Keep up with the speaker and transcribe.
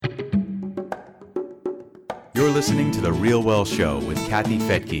You're listening to The Real Well Show with Kathy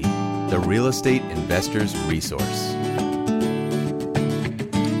Fettke, the real estate investor's resource.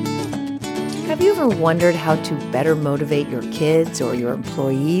 Have you ever wondered how to better motivate your kids or your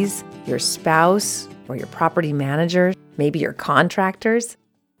employees, your spouse or your property manager, maybe your contractors?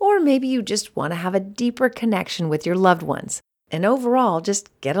 Or maybe you just want to have a deeper connection with your loved ones and overall just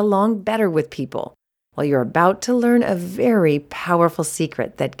get along better with people? Well, you're about to learn a very powerful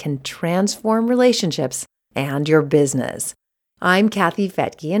secret that can transform relationships and your business. I'm Kathy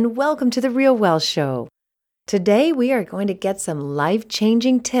Fettke, and welcome to The Real Well Show. Today, we are going to get some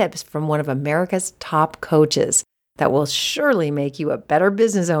life-changing tips from one of America's top coaches that will surely make you a better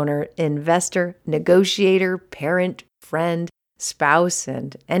business owner, investor, negotiator, parent, friend, spouse,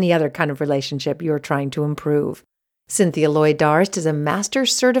 and any other kind of relationship you're trying to improve. Cynthia Lloyd-Darst is a master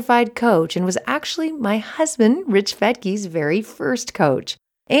certified coach and was actually my husband, Rich Fettke's very first coach.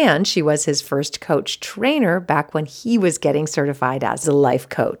 And she was his first coach trainer back when he was getting certified as a life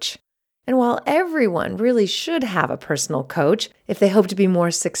coach. And while everyone really should have a personal coach if they hope to be more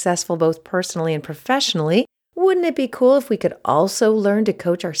successful both personally and professionally, wouldn't it be cool if we could also learn to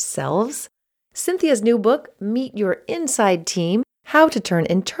coach ourselves? Cynthia's new book, Meet Your Inside Team: How to Turn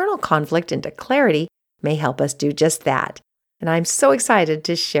Internal Conflict into Clarity, may help us do just that. And I'm so excited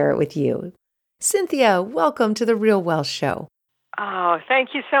to share it with you. Cynthia, welcome to The Real Well Show. Oh, thank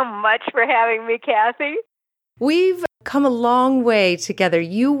you so much for having me, Kathy. We've come a long way together.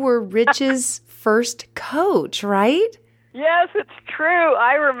 You were Rich's first coach, right? Yes, it's true.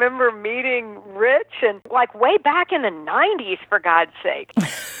 I remember meeting Rich and way back in the 90s, for God's sake.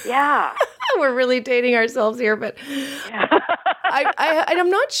 Yeah. We're really dating ourselves here, but Yeah. I'm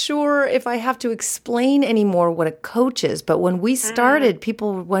not sure if I have to explain anymore what a coach is, but when we started,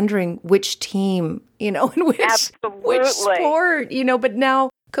 people were wondering which team, and which sport, but now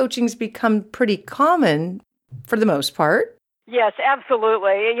coaching's become pretty common for the most part. Yes,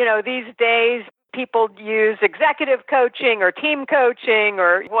 absolutely. These days, people use executive coaching or team coaching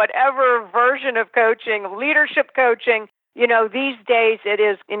or whatever version of coaching, leadership coaching. These days it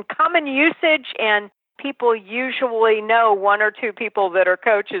is in common usage, and people usually know one or two people that are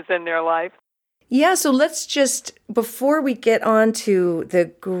coaches in their life. Yeah, so let's just, before we get on to the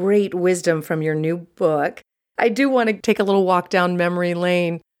great wisdom from your new book, I do want to take a little walk down memory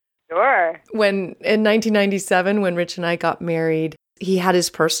lane. Sure. In 1997, when Rich and I got married, he had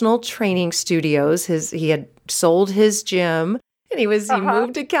his personal training studios. He had sold his gym, and he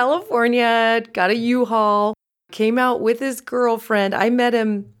moved to California, got a U-Haul, came out with his girlfriend. I met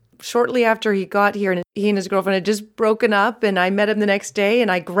him shortly after he got here, and he and his girlfriend had just broken up, and I met him the next day,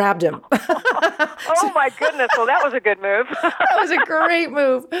 and I grabbed him. Oh, my goodness. Well, that was a good move. That was a great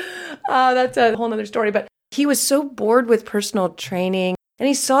move. That's a whole other story. But he was so bored with personal training, and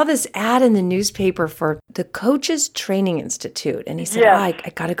he saw this ad in the newspaper for the Coaches Training Institute. And he said, Yes. I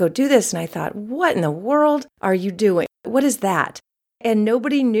got to go do this. And I thought, what in the world are you doing? What is that? And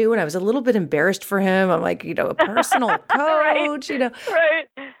nobody knew, and I was a little bit embarrassed for him. I'm like, a personal coach, Right.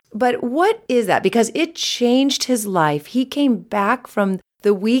 But what is that? Because it changed his life. He came back from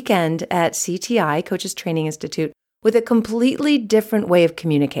the weekend at CTI, Coaches Training Institute, with a completely different way of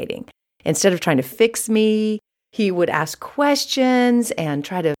communicating. Instead of trying to fix me, he would ask questions and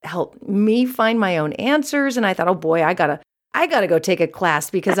try to help me find my own answers. And I thought, oh boy, I gotta go take a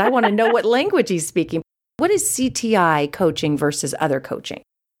class because I want to know what language he's speaking. What is CTI coaching versus other coaching?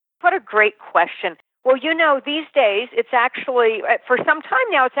 What a great question. Well, these days, it's actually, for some time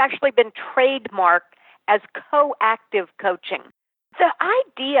now, it's actually been trademarked as coactive coaching. The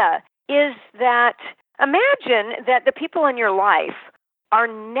idea is that imagine that the people in your life are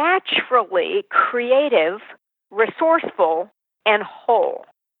naturally creative, resourceful, and whole.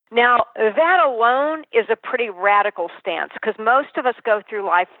 Now, that alone is a pretty radical stance because most of us go through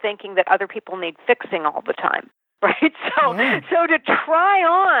life thinking that other people need fixing all the time, right? So to try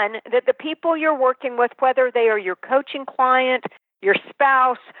on that the people you're working with, whether they are your coaching client, your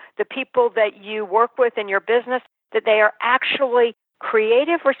spouse, the people that you work with in your business, that they are actually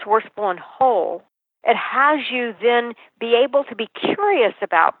creative, resourceful, and whole, it has you then be able to be curious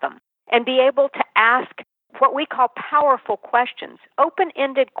about them and be able to ask what we call powerful questions,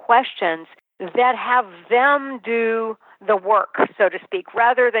 open-ended questions that have them do the work, so to speak,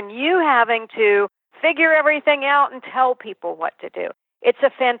 rather than you having to figure everything out and tell people what to do. It's a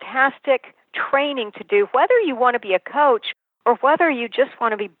fantastic training to do, whether you want to be a coach or whether you just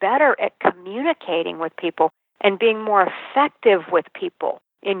want to be better at communicating with people and being more effective with people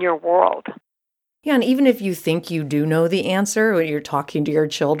in your world. Yeah, and even if you think you do know the answer when you're talking to your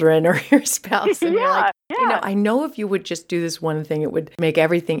children or your spouse, and you're like, I know if you would just do this one thing, it would make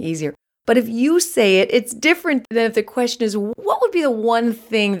everything easier. But if you say it, it's different than if the question is, what would be the one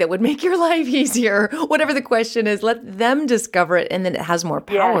thing that would make your life easier? Whatever the question is, let them discover it, and then it has more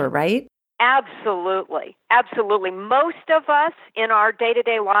power, right? Absolutely. Absolutely. Most of us in our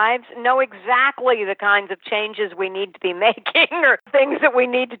day-to-day lives know exactly the kinds of changes we need to be making or things that we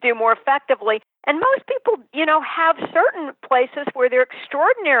need to do more effectively. And most people, have certain places where they're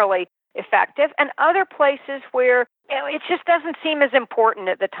extraordinarily effective and other places where it just doesn't seem as important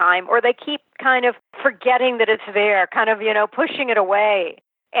at the time, or they keep kind of forgetting that it's there, kind of, pushing it away.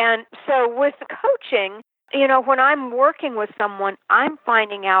 And so with coaching, when I'm working with someone, I'm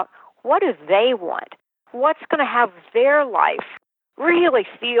finding out, what do they want? What's going to have their life really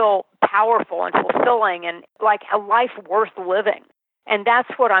feel powerful and fulfilling and like a life worth living? And that's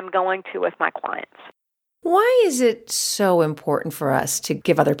what I'm going to with my clients. Why is it so important for us to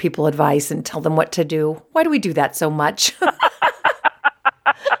give other people advice and tell them what to do? Why do we do that so much?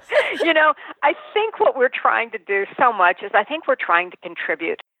 I think what we're trying to do so much is I think we're trying to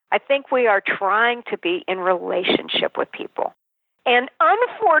contribute. I think we are trying to be in relationship with people. And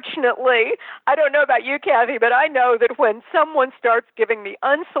unfortunately, I don't know about you, Kathy, but I know that when someone starts giving me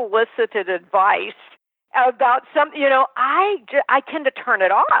unsolicited advice about something, I tend to turn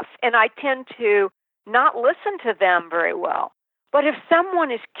it off, and I tend to not listen to them very well. But if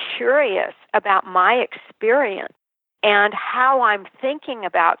someone is curious about my experience and how I'm thinking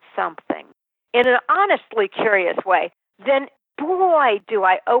about something in an honestly curious way, then boy, do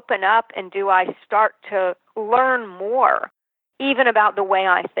I open up and do I start to learn more, even about the way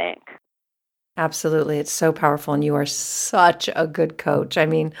I think. Absolutely. It's so powerful, and you are such a good coach. I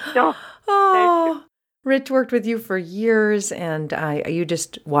mean, Rich worked with you for years, and you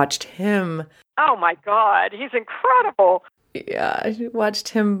just watched him. Oh, my God. He's incredible. Yeah, I watched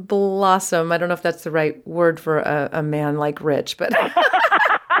him blossom. I don't know if that's the right word for a man like Rich, but...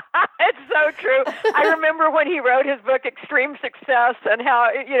 It's so true. I remember when he wrote his book, Extreme Success, and how,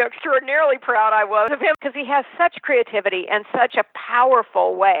 extraordinarily proud I was of him because he has such creativity and such a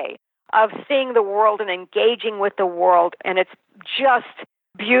powerful way of seeing the world and engaging with the world. And it's just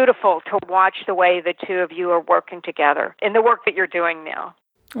beautiful to watch the way the two of you are working together in the work that you're doing now.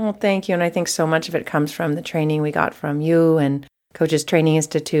 Well, thank you. And I think so much of it comes from the training we got from you and Coaches Training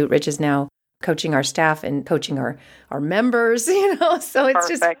Institute. Rich is now coaching our staff and coaching our members, so it's Perfect.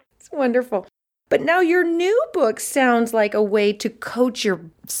 just it's wonderful. But now your new book sounds like a way to coach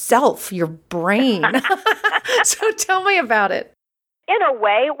yourself, your brain. So tell me about it. In a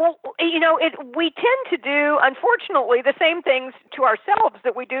way, well, we tend to do, unfortunately, the same things to ourselves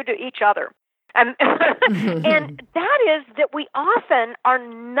that we do to each other. And that is that we often are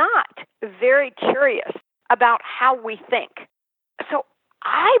not very curious about how we think. So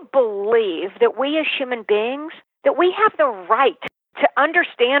I believe that we as human beings, that we have the right to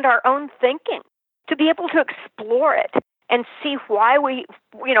understand our own thinking, to be able to explore it and see why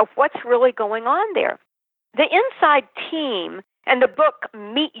what's really going on there. The Inside Team and the book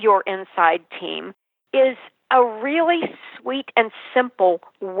Meet Your Inside Team is a really sweet and simple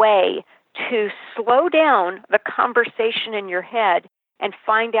way to slow down the conversation in your head and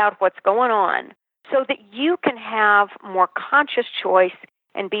find out what's going on so that you can have more conscious choice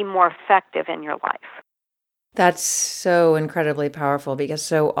and be more effective in your life. That's so incredibly powerful because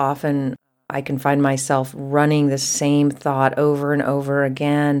so often I can find myself running the same thought over and over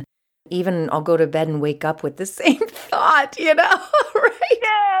again. Even I'll go to bed and wake up with the same thought, right?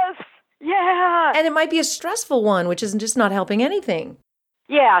 Yes. Yeah. And it might be a stressful one, which is just not helping anything.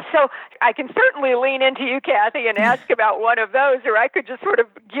 Yeah, so I can certainly lean into you, Kathy, and ask about one of those, or I could just sort of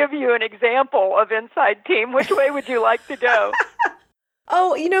give you an example of Inside Team. Which way would you like to go?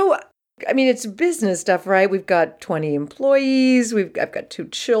 It's business stuff, right? We've got 20 employees. I've got 2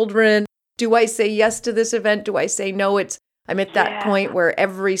 children. Do I say yes to this event? Do I say no? I'm at that point where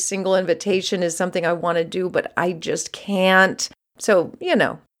every single invitation is something I want to do, but I just can't. So,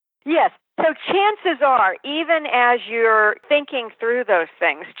 Yes. So chances are, even as you're thinking through those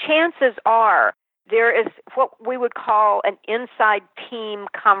things, chances are there is what we would call an inside team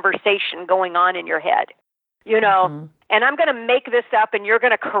conversation going on in your head, and I'm going to make this up and you're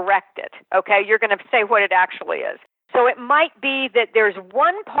going to correct it, okay? You're going to say what it actually is. So it might be that there's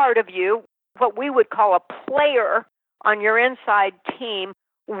one part of you, what we would call a player on your inside team.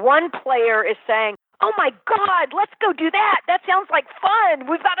 One player is saying, oh my God, let's go do that. That sounds like fun.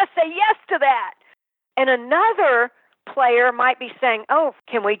 We've got to say yes to that. And another player might be saying, oh,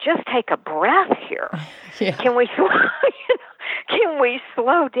 can we just take a breath here? Yeah. Can we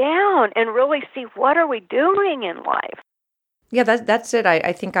slow down and really see what are we doing in life? Yeah, that's it.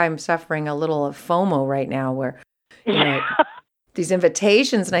 I think I'm suffering a little of FOMO right now where, these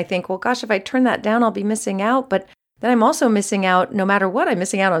invitations and I think, well, gosh, if I turn that down, I'll be missing out. But then I'm also missing out, no matter what, I'm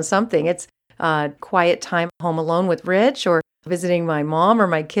missing out on something. It's quiet time home alone with Rich or visiting my mom or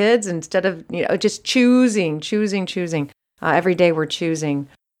my kids instead of, just choosing. Every day we're choosing.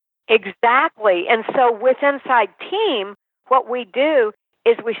 Exactly. And so with Inside Team, what we do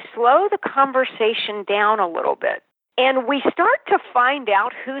is we slow the conversation down a little bit and we start to find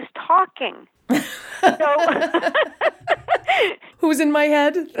out who's talking. So, who's in my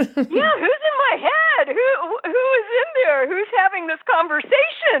head? Yeah, who's in my head? Who is in there? Who's having this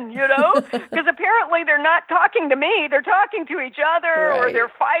conversation, Because apparently they're not talking to me. They're talking to each other, right. Or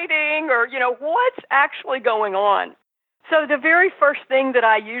they're fighting, or, what's actually going on? So the very first thing that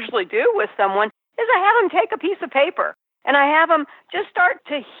I usually do with someone is I have them take a piece of paper and I have them just start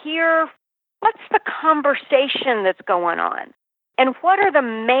to hear what's the conversation that's going on and what are the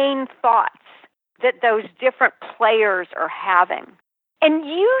main thoughts that those different players are having. And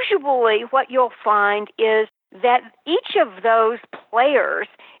usually what you'll find is that each of those players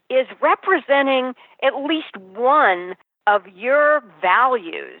is representing at least one of your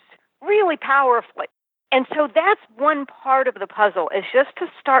values really powerfully. And so that's one part of the puzzle, is just to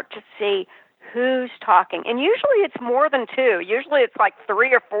start to see who's talking. And usually it's more than two. Usually it's like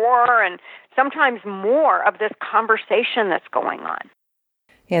 3 or 4 and sometimes more of this conversation that's going on.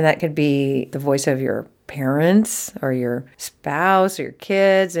 And that could be the voice of your parents or your spouse or your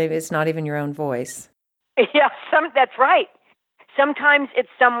kids. Maybe it's not even your own voice. Yeah, that's right. Sometimes it's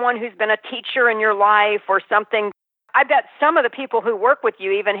someone who's been a teacher in your life or something. I bet some of the people who work with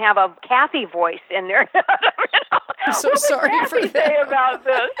you even have a Kathy voice in there. I'm so sorry for that. What would Kathy say about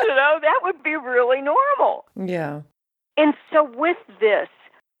this? That would be really normal. Yeah. And so with this,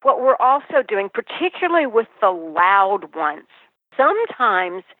 what we're also doing, particularly with the loud ones,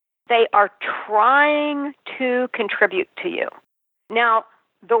 sometimes they are trying to contribute to you. Now,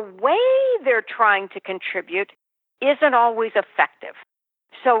 the way they're trying to contribute isn't always effective.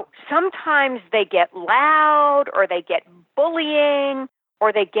 So sometimes they get loud or they get bullying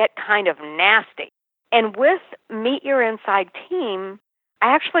or they get kind of nasty. And with Meet Your Inside Team,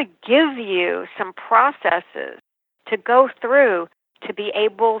 I actually give you some processes to go through to be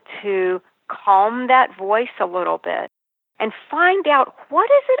able to calm that voice a little bit and find out what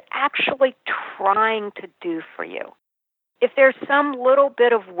is it actually trying to do for you. If there's some little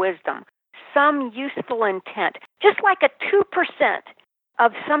bit of wisdom, some useful intent, just like a 2%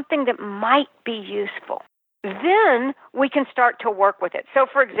 of something that might be useful, then we can start to work with it. So,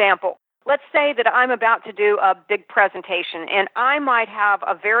 for example, let's say that I'm about to do a big presentation, and I might have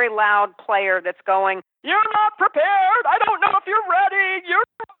a very loud player that's going, "You're not prepared. I don't know if you're ready. You're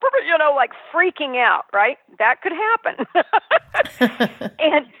not prepared," like freaking out, right? That could happen.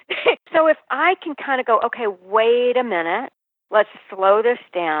 And so if I can kind of go, okay, wait a minute, let's slow this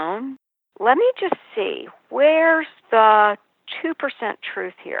down. Let me just see, where's the 2%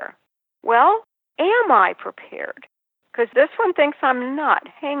 truth here? Well, am I prepared? Because this one thinks I'm not.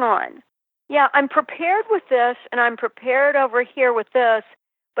 Hang on. Yeah, I'm prepared with this, and I'm prepared over here with this,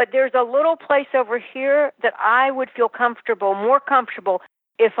 but there's a little place over here that I would feel more comfortable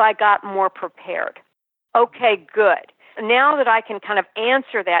if I got more prepared. Okay, good. Now that I can kind of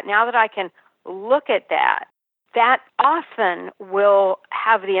answer that, now that I can look at that, that often will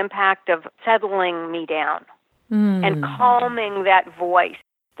have the impact of settling me down and calming that voice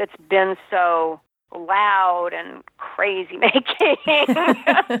that's been so loud and crazy making.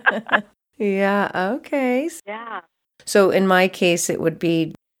 Yeah, okay. Yeah. So in my case, it would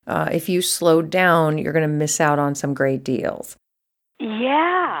be if you slow down, you're going to miss out on some great deals.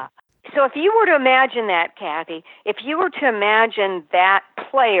 Yeah. So if you were to imagine that, Kathy, if you were to imagine that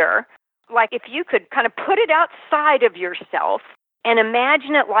player, like if you could kind of put it outside of yourself and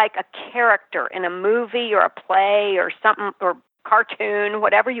imagine it like a character in a movie or a play or something, or cartoon,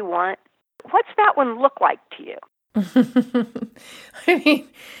 whatever you want, what's that one look like to you? I mean,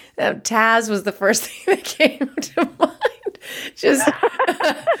 Taz was the first thing that came to mind. Just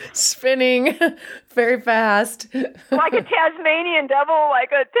spinning very fast. Like a Tasmanian devil,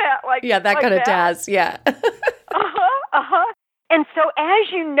 yeah, that kind of Taz, yeah. And so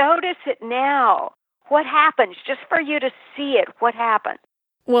as you notice it now, what happens? Just for you to see it, what happens?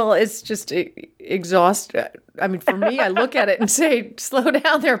 Well, it's just exhausting. I mean, for me, I look at it and say, slow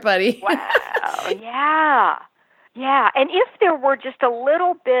down there, buddy. Wow, yeah. Yeah, and if there were just a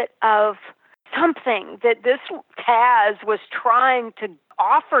little bit of something that this Taz was trying to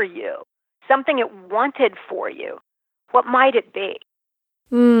offer you, something it wanted for you, what might it be?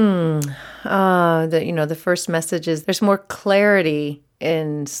 The first message is there's more clarity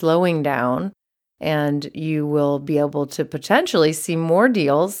in slowing down. and you will be able to potentially see more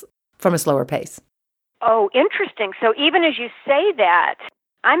deals from a slower pace. Oh, interesting. So even as you say that,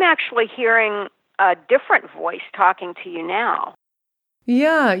 I'm actually hearing a different voice talking to you now.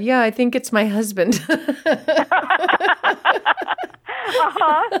 Yeah, I think it's my husband.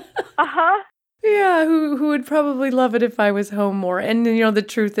 Yeah, who would probably love it if I was home more. And, the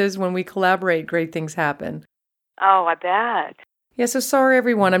truth is when we collaborate, great things happen. Oh, I bet. Yeah, so sorry,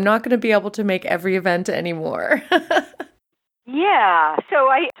 everyone. I'm not going to be able to make every event anymore. Yeah, so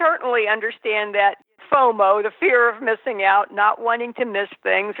I certainly understand that FOMO, the fear of missing out, not wanting to miss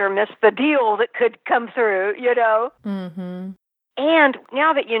things or miss the deal that could come through, Mm-hmm. And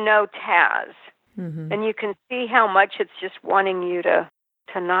now that you know Taz, Mm-hmm. and you can see how much it's just wanting you to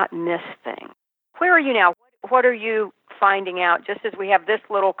not miss things. Where are you now? What are you finding out just as we have this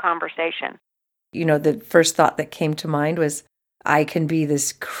little conversation? The first thought that came to mind was I can be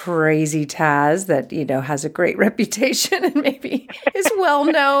this crazy Taz that, has a great reputation and maybe is well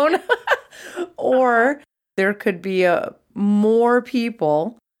known. Or there could be more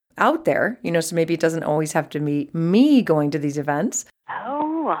people out there, so maybe it doesn't always have to be me going to these events.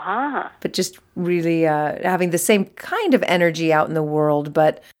 Oh, uh-huh. But just really having the same kind of energy out in the world,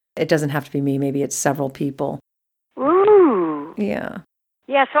 but it doesn't have to be me. Maybe it's several people. Ooh. Yeah.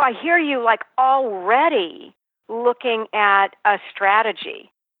 Yeah, so I hear you already looking at a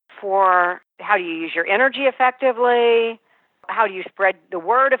strategy for how do you use your energy effectively, how do you spread the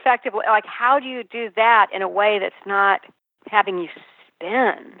word effectively, how do you do that in a way that's not having you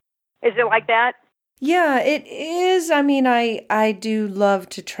spin? Is it like that? Yeah, it is. I mean, I do love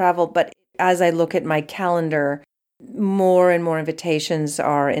to travel, but as I look at my calendar, more and more invitations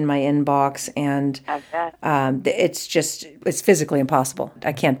are in my inbox, and it's physically impossible.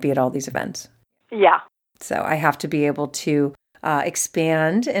 I can't be at all these events. Yeah. So I have to be able to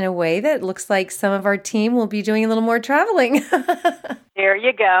expand in a way that looks like some of our team will be doing a little more traveling. There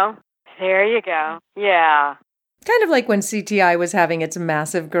you go. Yeah. Kind of like when CTI was having its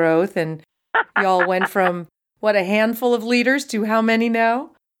massive growth and y'all went from, a handful of leaders to how many now?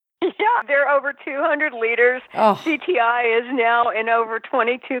 Yeah, there are over 200 leaders. Oh. CTI is now in over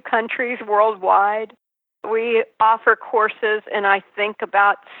 22 countries worldwide. We offer courses in, I think,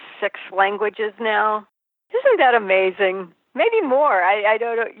 about 6 languages now. Isn't that amazing? Maybe more. I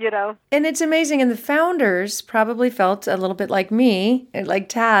don't know, And it's amazing. And the founders probably felt a little bit like me, like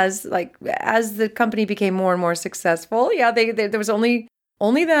Taz, as the company became more and more successful. Yeah, there was only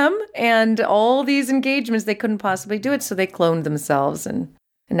them and all these engagements. They couldn't possibly do it. So they cloned themselves. And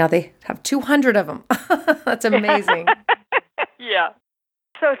now they have 200 of them. That's amazing. Yeah.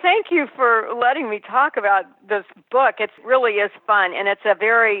 So thank you for letting me talk about this book. It really is fun. And it's a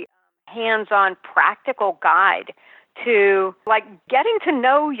very hands-on, practical guide to getting to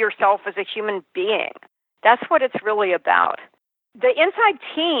know yourself as a human being. That's what it's really about. The Inside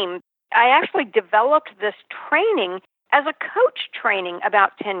Team, I actually developed this training as a coach training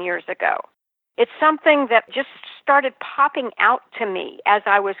about 10 years ago. It's something that just started popping out to me as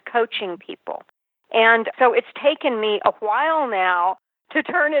I was coaching people. And so it's taken me a while now to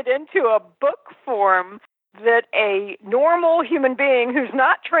turn it into a book form that a normal human being who's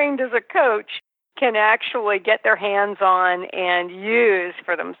not trained as a coach can actually get their hands on and use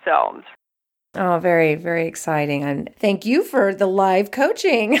for themselves. Oh, very, very exciting. And thank you for the live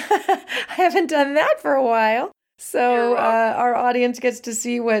coaching. I haven't done that for a while. So our audience gets to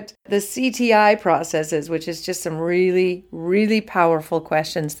see what the CTI process is, which is just some really, really powerful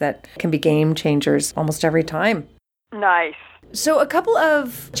questions that can be game changers almost every time. Nice. So a couple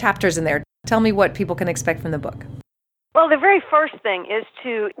of chapters in there. Tell me what people can expect from the book. Well, the very first thing is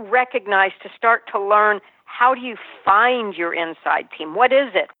to recognize, to start to learn, how do you find your inside team? What is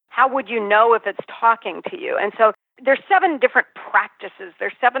it? How would you know if it's talking to you? And so there's 7 different practices.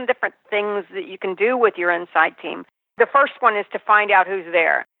 There's 7 different things that you can do with your inside team. The first one is to find out who's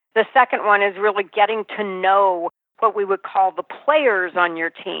there. The second one is really getting to know what we would call the players on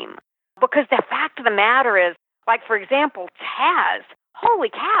your team. Because the fact of the matter is, for example, Taz, holy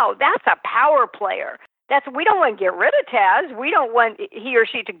cow, that's a power player. We don't want to get rid of Taz. We don't want he or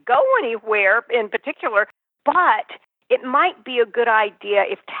she to go anywhere in particular, but it might be a good idea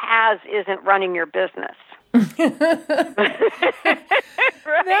if Taz isn't running your business. Right?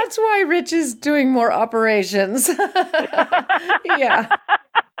 That's why Rich is doing more operations. Yeah.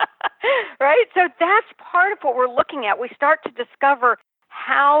 Right? So that's part of what we're looking at. We start to discover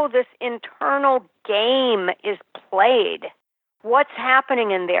how this internal game is played, what's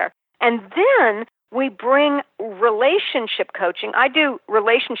happening in there. And then we bring relationship coaching. I do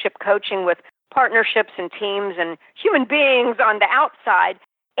relationship coaching with partnerships and teams and human beings on the outside.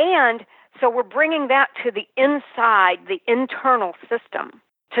 And So we're bringing that to the inside, the internal system,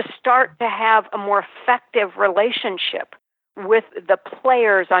 to start to have a more effective relationship with the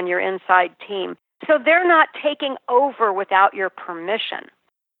players on your inside team. So they're not taking over without your permission.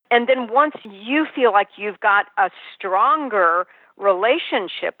 And then once you feel like you've got a stronger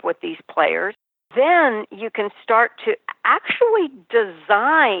relationship with these players, then you can start to actually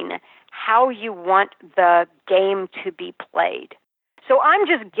design how you want the game to be played. So I'm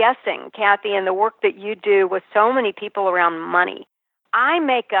just guessing, Kathy, in the work that you do with so many people around money, I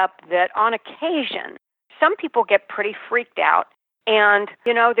make up that on occasion, some people get pretty freaked out and,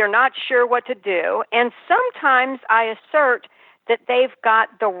 they're not sure what to do. And sometimes I assert that they've got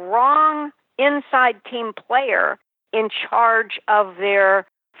the wrong inside team player in charge of their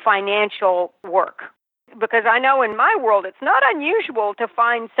financial work. Because I know in my world, it's not unusual to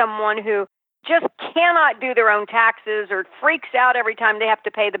find someone who just cannot do their own taxes or freaks out every time they have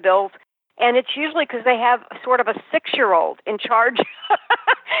to pay the bills. And it's usually because they have sort of a 6-year-old in charge,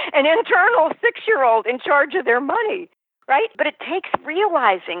 an internal 6-year-old in charge of their money, right? But it takes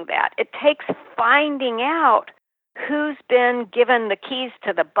realizing that. It takes finding out who's been given the keys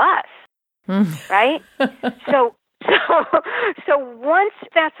to the bus, right? So once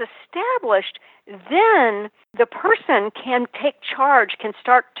that's established, then the person can take charge, can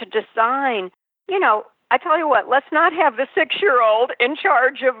start to design, I tell you what, let's not have the 6-year-old in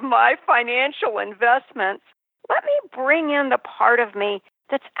charge of my financial investments. Let me bring in the part of me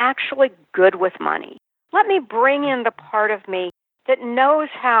that's actually good with money. Let me bring in the part of me that knows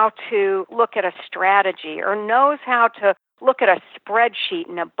how to look at a strategy or knows how to look at a spreadsheet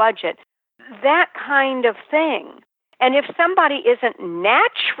and a budget, that kind of thing. And if somebody isn't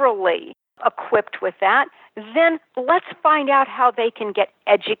naturally equipped with that, then let's find out how they can get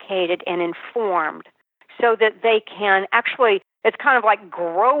educated and informed so that they can actually, it's kind of like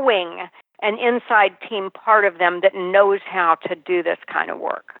growing an inside team part of them that knows how to do this kind of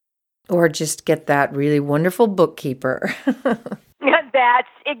work. Or just get that really wonderful bookkeeper. That's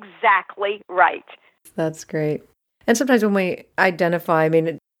exactly right. That's great. And sometimes when we identify,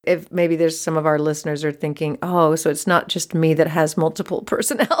 if maybe there's some of our listeners are thinking, oh, so it's not just me that has multiple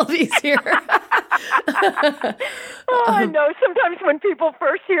personalities here. I know. Sometimes when people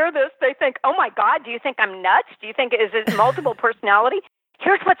first hear this, they think, oh my God, do you think I'm nuts? Do you think is it multiple personality?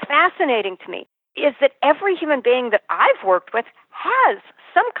 Here's what's fascinating to me, is that every human being that I've worked with has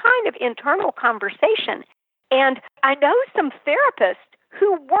some kind of internal conversation. And I know some therapists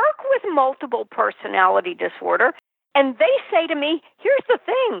who work with multiple personality disorder, and they say to me, here's the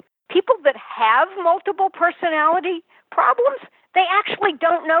thing, people that have multiple personality problems, they actually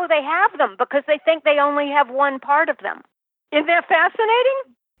don't know they have them because they think they only have one part of them. Isn't that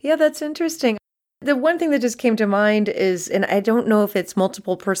fascinating? Yeah, that's interesting. The one thing that just came to mind is, and I don't know if it's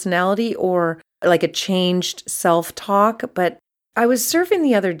multiple personality or like a changed self-talk, but I was surfing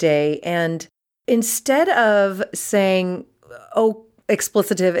the other day, and instead of saying, oh,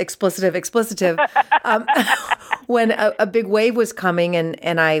 explicitive, when a big wave was coming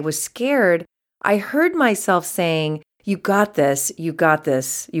and I was scared, I heard myself saying, you got this, you got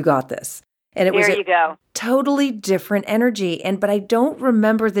this, you got this. And it was a totally different energy. But I don't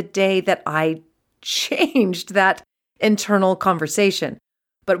remember the day that I changed that internal conversation.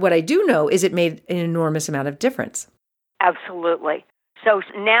 But what I do know is it made an enormous amount of difference. Absolutely. So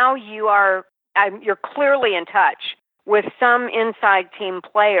now you're clearly in touch with some inside team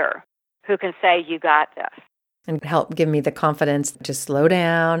player who can say, you got this. And help give me the confidence to slow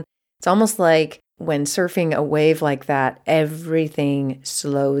down. It's almost like when surfing a wave like that, everything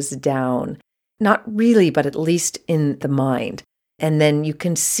slows down. Not really, but at least in the mind. And then you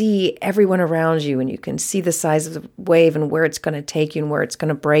can see everyone around you, and you can see the size of the wave and where it's going to take you and where it's going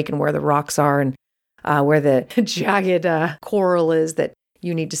to break and where the rocks are and where the jagged coral is that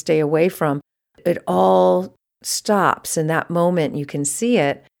you need to stay away from. It all stops in that moment. You can see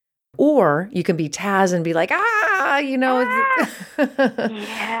it. Or you can be Taz and be like,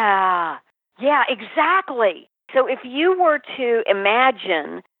 Yeah, exactly. So if you were to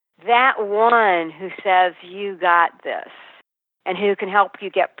imagine that one who says, you got this, and who can help you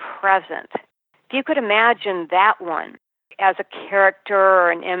get present, if you could imagine that one as a character or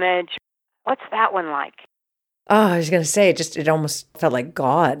an image, what's that one like? Oh, I was going to say, it almost felt like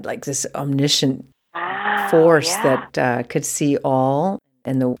God, like this omniscient force that could see all,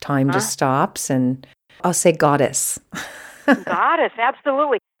 and the time just stops, and I'll say goddess. Goddess,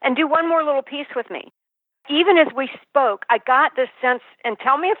 absolutely. And do one more little piece with me. Even as we spoke, I got this sense, and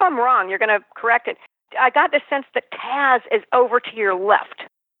tell me if I'm wrong, you're going to correct it. I got the sense that Taz is over to your left.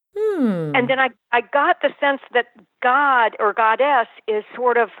 And then I got the sense that God or goddess is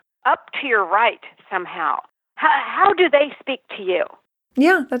sort of up to your right somehow. How do they speak to you?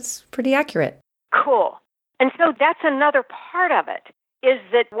 Yeah, that's pretty accurate. Cool. And so that's another part of it, is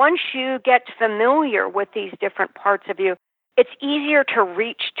that once you get familiar with these different parts of you, it's easier to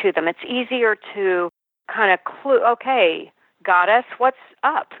reach to them. It's easier to kind of okay, goddess, what's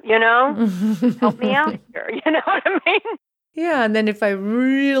up? Help me out here. You know what I mean? Yeah, and then if I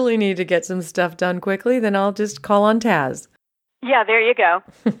really need to get some stuff done quickly, then I'll just call on Taz. Yeah, there you go.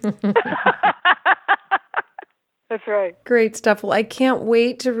 That's right. Great stuff. Well, I can't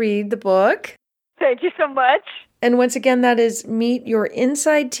wait to read the book. Thank you so much. And once again, that is Meet Your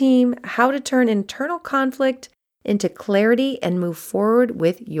Inside Team, How to Turn Internal Conflict into Clarity and Move Forward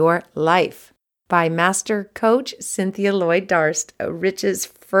with Your Life by Master Coach Cynthia Lloyd Darst, Rich's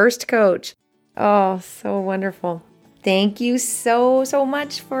first coach. Oh, so wonderful. Thank you so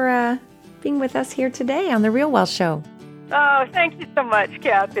much for being with us here today on The Real Well Show. Oh, thank you so much,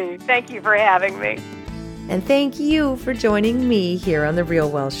 Kathy. Thank you for having me. And thank you for joining me here on The Real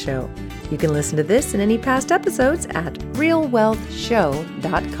Wealth Show. You can listen to this and any past episodes at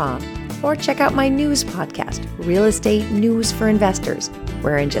realwealthshow.com or check out my news podcast, Real Estate News for Investors,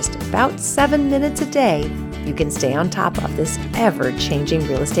 where in just about 7 minutes a day, you can stay on top of this ever-changing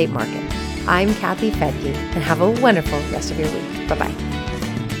real estate market. I'm Kathy Fettke, and have a wonderful rest of your week. Bye-bye.